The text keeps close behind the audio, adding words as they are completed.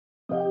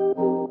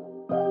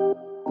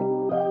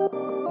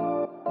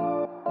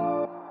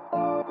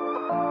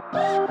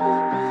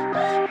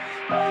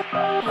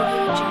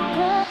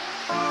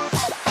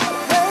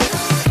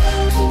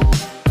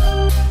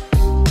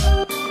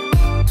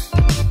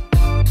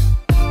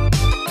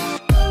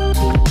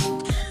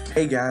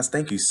Hey guys,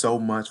 thank you so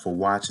much for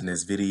watching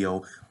this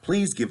video.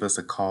 Please give us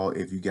a call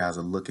if you guys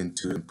are looking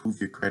to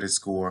improve your credit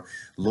score,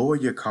 lower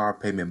your car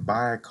payment,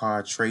 buy a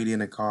car, trade in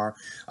a car.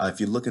 If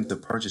you're looking to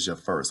purchase your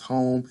first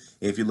home,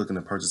 if you're looking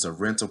to purchase a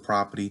rental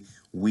property,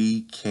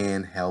 we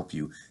can help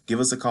you. Give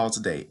us a call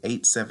today,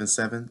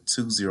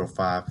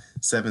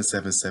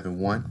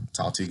 877-205-7771.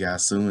 Talk to you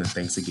guys soon, and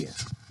thanks again.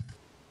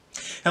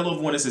 Hello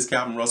everyone, this is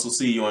Calvin Russell,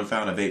 CEO and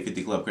founder of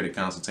 850 Club Credit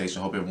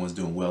Consultation. Hope everyone's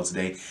doing well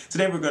today.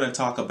 Today we're going to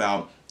talk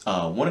about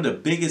one of the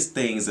biggest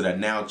things that are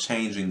now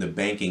changing the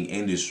banking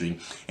industry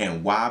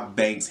and why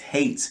banks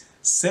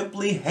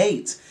simply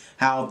hate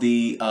how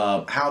these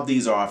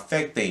are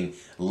affecting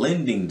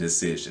lending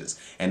decisions.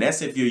 And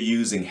that's if you're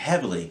using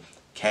heavily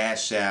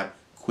Cash App,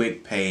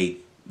 Quick Pay,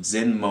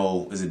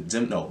 Venmo,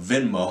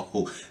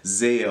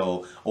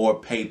 Zelle, or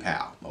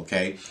PayPal.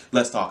 Okay,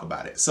 let's talk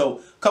about it. So,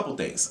 a couple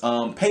things.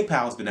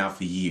 PayPal has been out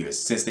for years,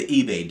 since the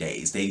eBay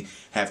days. They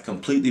have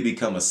completely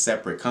become a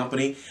separate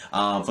company.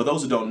 For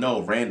those who don't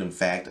know, random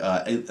fact: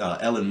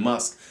 Elon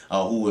Musk,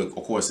 who of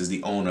course is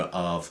the owner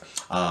of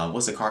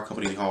what's the car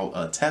company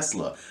called,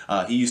 Tesla.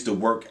 He used to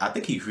work. I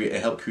think he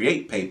helped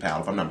create PayPal,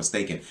 if I'm not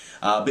mistaken.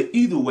 But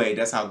either way,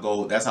 that's how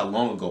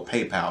long ago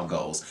PayPal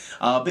goes.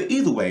 But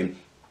either way,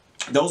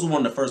 those are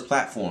one of the first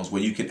platforms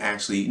where you can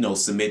actually,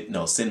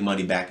 send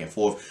money back and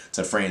forth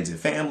to friends and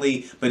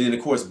family. But then,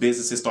 of course,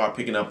 businesses start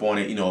picking up on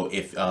it,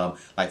 if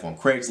like on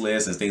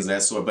Craigslist and things of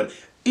that sort. But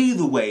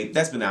either way,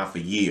 that's been out for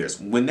years.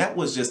 When that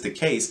was just the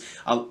case,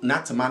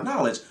 not to my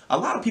knowledge, a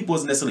lot of people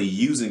wasn't necessarily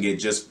using it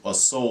just a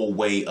sole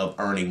way of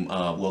earning,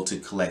 to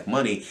collect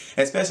money,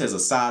 especially as a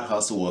side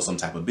hustle or some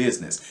type of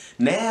business.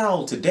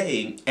 Now,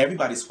 today,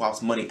 everybody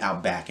swaps money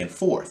out back and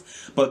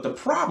forth. But the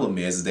problem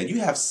is that you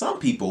have some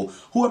people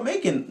who are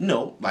making,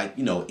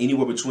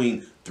 anywhere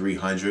between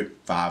 $300,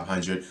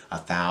 $500,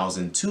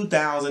 $1,000,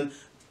 $2,000,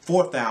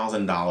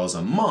 $4,000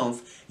 a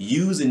month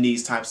using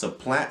these types of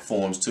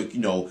platforms to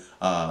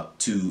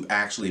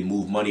actually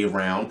move money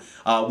around,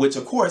 which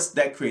of course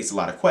that creates a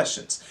lot of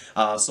questions.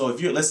 So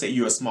if let's say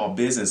you're a small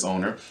business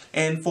owner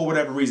and for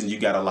whatever reason you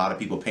got a lot of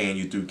people paying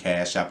you through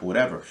Cash App or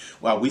whatever.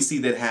 Well, we see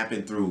that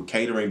happen through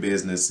catering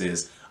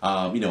businesses,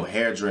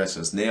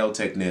 hairdressers, nail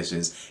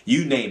technicians,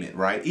 you name it,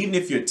 right? Even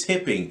if you're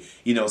tipping,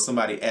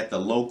 somebody at the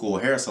local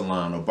hair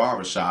salon or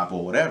barbershop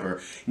or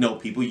whatever,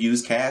 people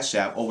use Cash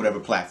App or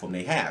whatever platform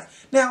they have.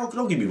 Now,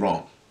 don't get me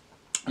wrong.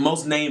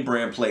 Most name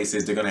brand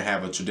places, they're going to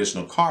have a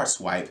traditional card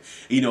swipe,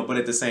 but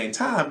at the same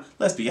time,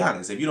 let's be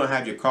honest, if you don't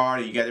have your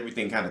card and you got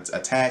everything kind of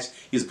attached,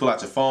 you just pull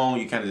out your phone,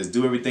 you kind of just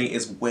do everything,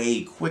 it's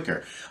way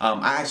quicker.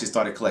 I actually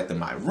started collecting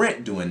my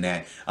rent doing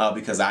that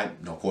because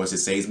of course, it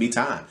saves me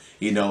time,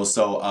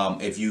 so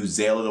if you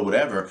Zelle it or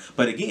whatever.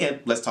 But again,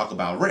 let's talk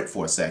about rent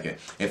for a second.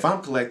 If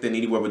I'm collecting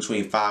anywhere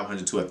between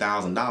 $500 to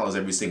 $1,000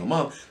 every single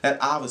month, that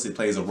obviously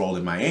plays a role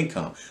in my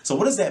income. So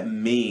what does that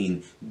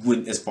mean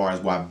as far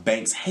as why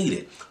banks hate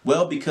it?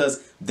 Well,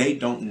 because they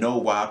don't know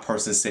why a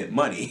person sent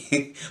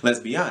money. Let's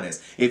be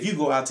honest. If you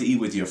go out to eat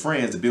with your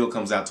friends, the bill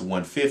comes out to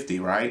 $150,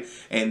 right?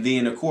 And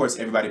then, of course,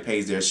 everybody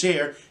pays their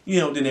share.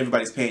 Then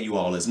everybody's paying you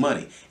all this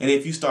money. And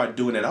if you start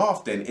doing it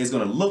often, it's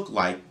going to look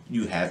like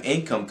you have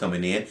income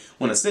coming in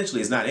when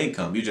essentially it's not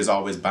income. You're just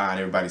always buying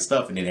everybody's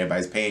stuff and then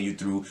everybody's paying you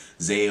through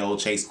Zelle,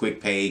 Chase Quick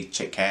Pay,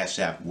 Cash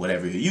App,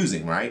 whatever you're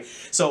using, right?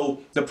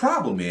 So the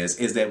problem is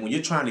that when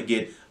you're trying to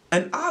get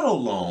an auto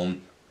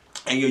loan,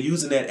 and you're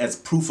using that as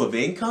proof of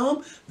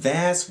income,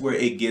 that's where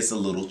it gets a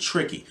little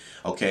tricky,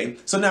 okay?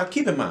 So now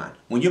keep in mind,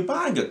 when you're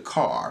buying a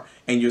car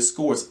and your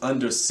score is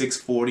under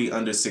 640,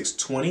 under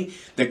 620,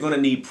 they're going to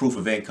need proof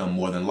of income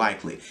more than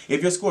likely.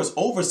 If your score is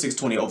over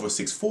 620, over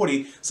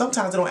 640,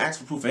 sometimes they don't ask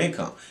for proof of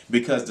income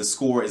because the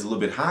score is a little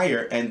bit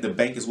higher and the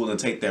bank is willing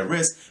to take that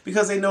risk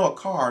because they know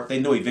they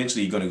know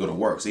eventually you're going to go to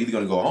work. So you're either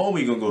going to go home or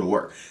you're going to go to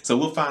work. So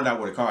we'll find out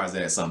where the car is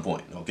at some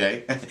point,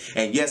 okay?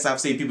 And yes,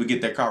 I've seen people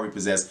get their car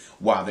repossessed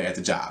while they're at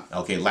the job.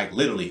 Okay, like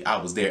literally,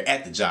 I was there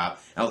at the job.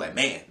 And I was like,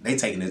 man,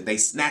 they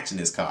snatching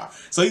this car.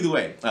 So either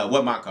way,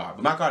 what my car?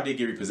 But my car did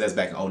get repossessed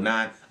back in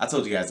 2009. I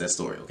told you guys that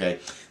story, okay?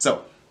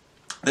 So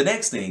the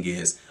next thing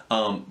is,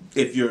 so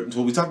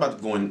we talked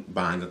about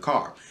buying a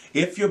car.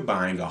 If you're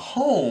buying a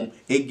home,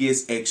 it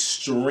gets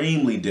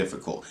extremely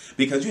difficult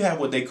because you have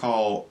what they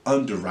call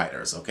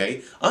underwriters,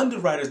 okay?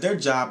 Underwriters, their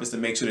job is to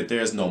make sure that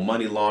there's no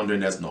money laundering,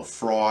 there's no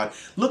fraud,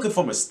 looking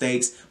for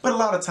mistakes, but a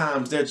lot of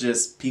times they're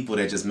just people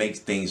that just make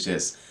things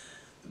just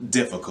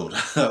difficult.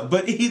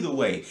 But either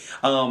way,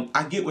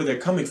 I get where they're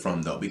coming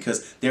from though,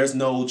 because there's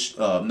no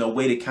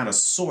way to kind of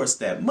source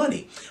that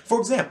money. For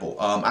example,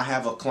 I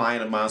have a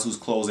client of mine who's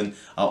closing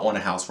on a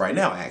house right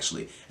now,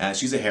 actually.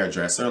 She's a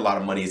hairdresser. A lot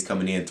of money is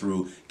coming in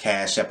through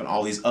Cash App and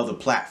all these other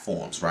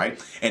platforms,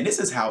 right? And this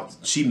is how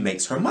she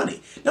makes her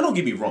money. Now, don't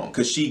get me wrong,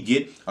 because she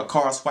get a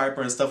car swiper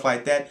and stuff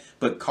like that,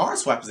 but car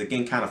swipers are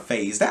getting kind of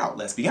phased out,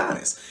 let's be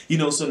honest.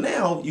 So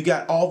now you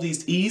got all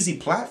these easy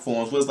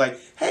platforms where it's like,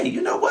 hey,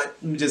 you know what?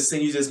 Let me just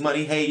send you you this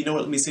money. Hey, you know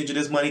what? Let me send you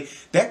this money.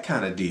 That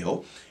kind of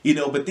deal. You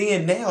know, but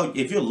then now,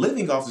 if you're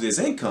living off of this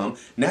income,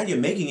 now you're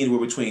making anywhere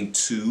between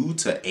 $2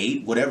 to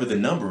 $8, whatever the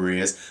number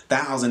is,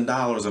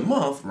 $1,000 a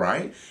month,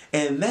 right?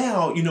 And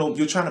now, you know,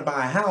 you're trying to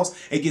buy a house.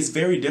 It gets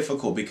very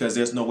difficult because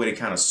there's no way to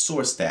kind of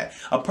source that.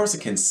 A person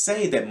can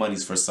say that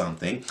money's for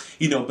something,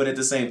 you know, but at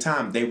the same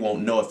time, they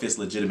won't know if it's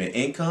legitimate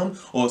income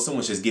or if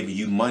someone's just giving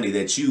you money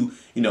that you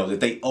know, that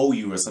they owe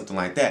you or something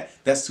like that.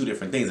 That's two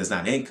different things. That's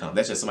not income.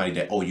 That's just somebody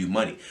that owe you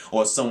money,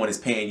 or someone is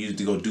paying you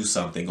to go do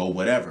something or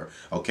whatever.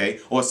 Okay.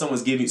 Or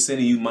someone's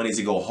sending you money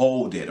to go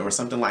hold it or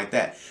something like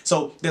that.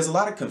 So there's a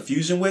lot of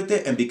confusion with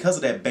it. And because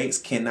of that, banks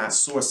cannot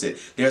source it.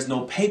 There's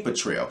no paper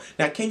trail.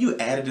 Now, can you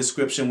add a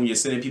description when you're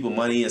sending people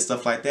money and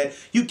stuff like that?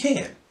 You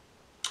can.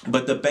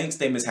 But the bank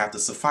statements have to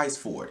suffice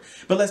for it.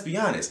 But let's be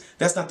honest,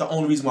 that's not the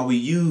only reason why we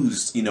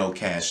used, you know,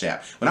 Cash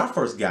App. When I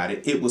first got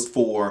it, it was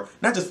for,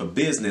 not just for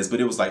business,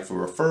 but it was like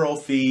for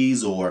referral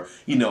fees or,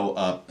 you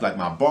know, like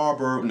my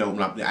barber. No,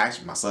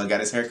 actually, my son got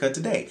his haircut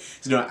today.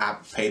 So, you know, I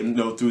paid him, you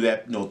know, through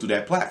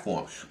that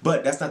platform.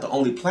 But that's not the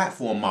only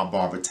platform my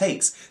barber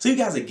takes. So you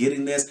guys are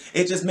getting this.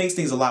 It just makes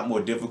things a lot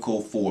more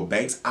difficult for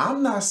banks.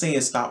 I'm not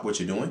saying stop what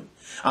you're doing.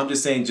 I'm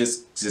just saying,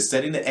 just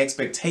setting the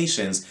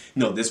expectations.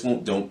 You know,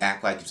 don't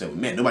act like you said,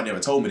 man, nobody ever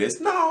told me this.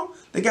 No,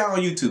 the guy on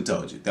YouTube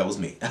told you. That was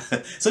me.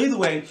 So either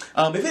way,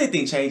 if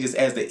anything changes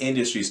as the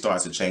industry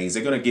starts to change,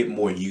 they're going to get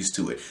more used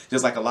to it.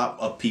 Just like a lot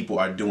of people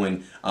are doing,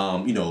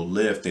 you know,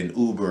 Lyft and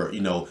Uber,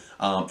 you know,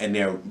 and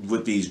they're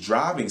with these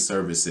driving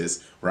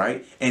services,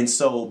 right? And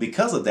so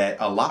because of that,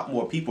 a lot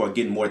more people are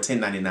getting more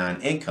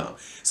 1099 income.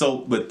 So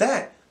with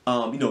that,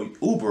 you know,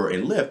 Uber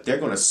and Lyft, they're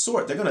going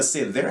to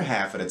send their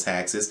half of the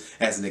taxes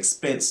as an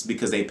expense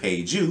because they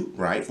paid you,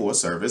 right, for a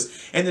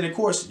service. And then, of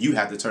course, you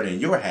have to turn in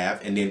your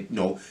half and then, you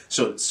know,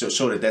 show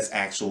that that's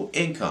actual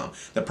income.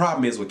 The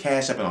problem is with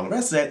Cash App and all the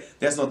rest of that,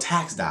 there's no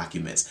tax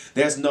documents.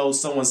 There's no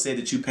someone said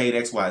that you paid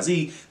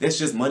XYZ. That's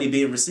just money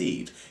being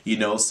received, you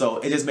know. So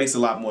it just makes a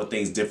lot more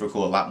things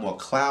difficult, a lot more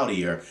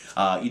cloudier.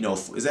 You know,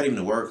 is that even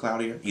the word,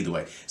 cloudier? Either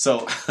way.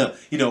 So,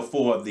 you know,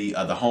 for the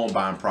home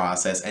buying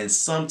process, and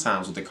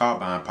sometimes with the car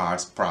buying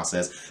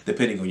process,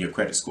 depending on your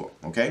credit score.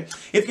 Okay,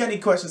 if you got any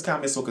questions,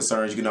 comments, or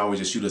concerns, you can always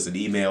just shoot us an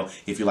email.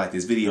 If you like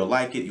this video,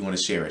 like it. You want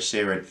to share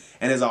it.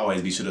 And as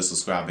always, be sure to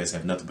subscribe as I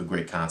have nothing but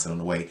great content on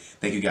the way.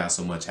 Thank you guys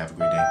so much. Have a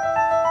great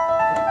day.